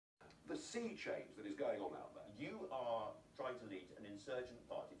sea change that is going on out there. You are trying to lead an insurgent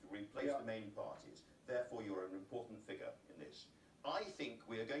party to replace the main parties. Therefore, you're an important figure in this. I think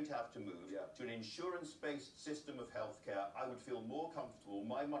we are going to have to move to an insurance-based system of healthcare. I would feel more comfortable,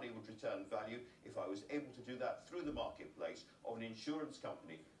 my money would return value if I was able to do that through the marketplace of an insurance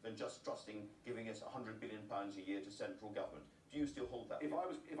company than just trusting giving us £100 billion a year to central government. Do you still hold that? If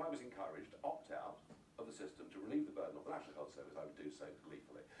I was encouraged to opt out of the system to relieve the burden of the National Health Service, I would do so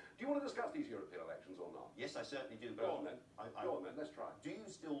gleefully. Do you want to discuss these European elections or not? Yes, I certainly do. Go on then. Go on then, let's try. Do you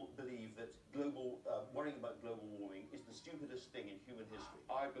still believe that worrying about global warming is the stupidest thing in human history?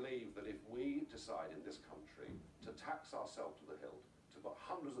 I believe that if we decide in this country to tax ourselves to the hilt, to put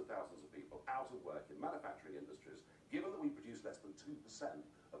hundreds of thousands of people out of work in manufacturing industries, given that we produce less than 2%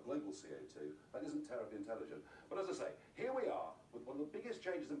 of global CO2, that isn't terribly intelligent. But as I say, here we are with one of the biggest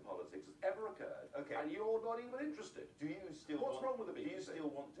changes in politics that's ever occurred, and you're not even interested. Do you still What's wrong with the BBC? Do you still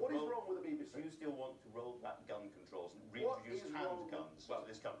want to What is wrong with the BBC? Do you still want to roll back gun controls and reintroduce handguns to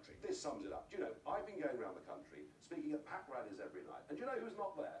this country? This sums it up. Do you know, I've been going around the country speaking at packed rallies every night, and do you know who's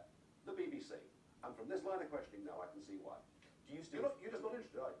not there? The BBC. And from this line of questioning now, I can see why. Do you still? You're just not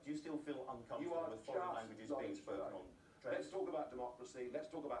interested, are you? Do you still feel uncomfortable with foreign languages being spoken on? Let's talk about democracy, let's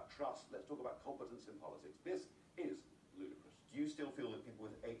talk about trust, let's talk about competence in politics. This is ludicrous. Do you still feel that people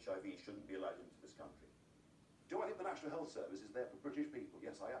with HIV shouldn't be allowed into this country? Do I think the National Health Service is there for British people?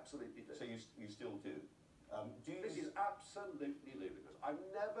 Yes, I absolutely do. So you still do? This is absolutely ludicrous. I've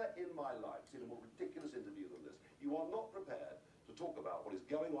never in my life seen a more ridiculous interview than this. You are not prepared to talk about what is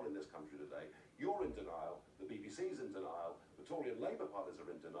going on in this country today. You're in denial, the BBC's in denial, the Tory and Labour parties are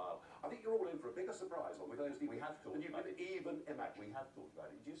in denial. I think you're all in for a bigger surprise on those We have talked than you can even imagine. We have talked about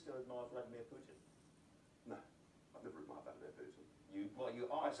it. Do you still admire Vladimir Putin? No, I've never admired Vladimir Putin.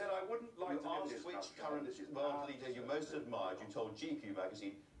 I said I wouldn't like to live in this which country. current world leader you most admired. You told GQ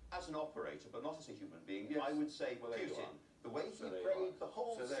magazine, as an operator, but not as a human being, I would say Putin. The way he played the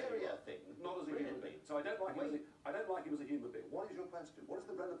whole Syria thing. Not as a human being. So I don't like him as a human being. What is your question? What is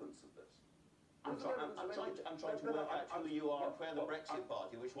the relevance of this? I'm trying to work out who you are and where the Brexit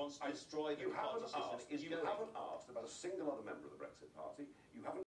Party, which wants to destroy the party system, is going. You haven't asked about a single other member of the Brexit Party. You haven't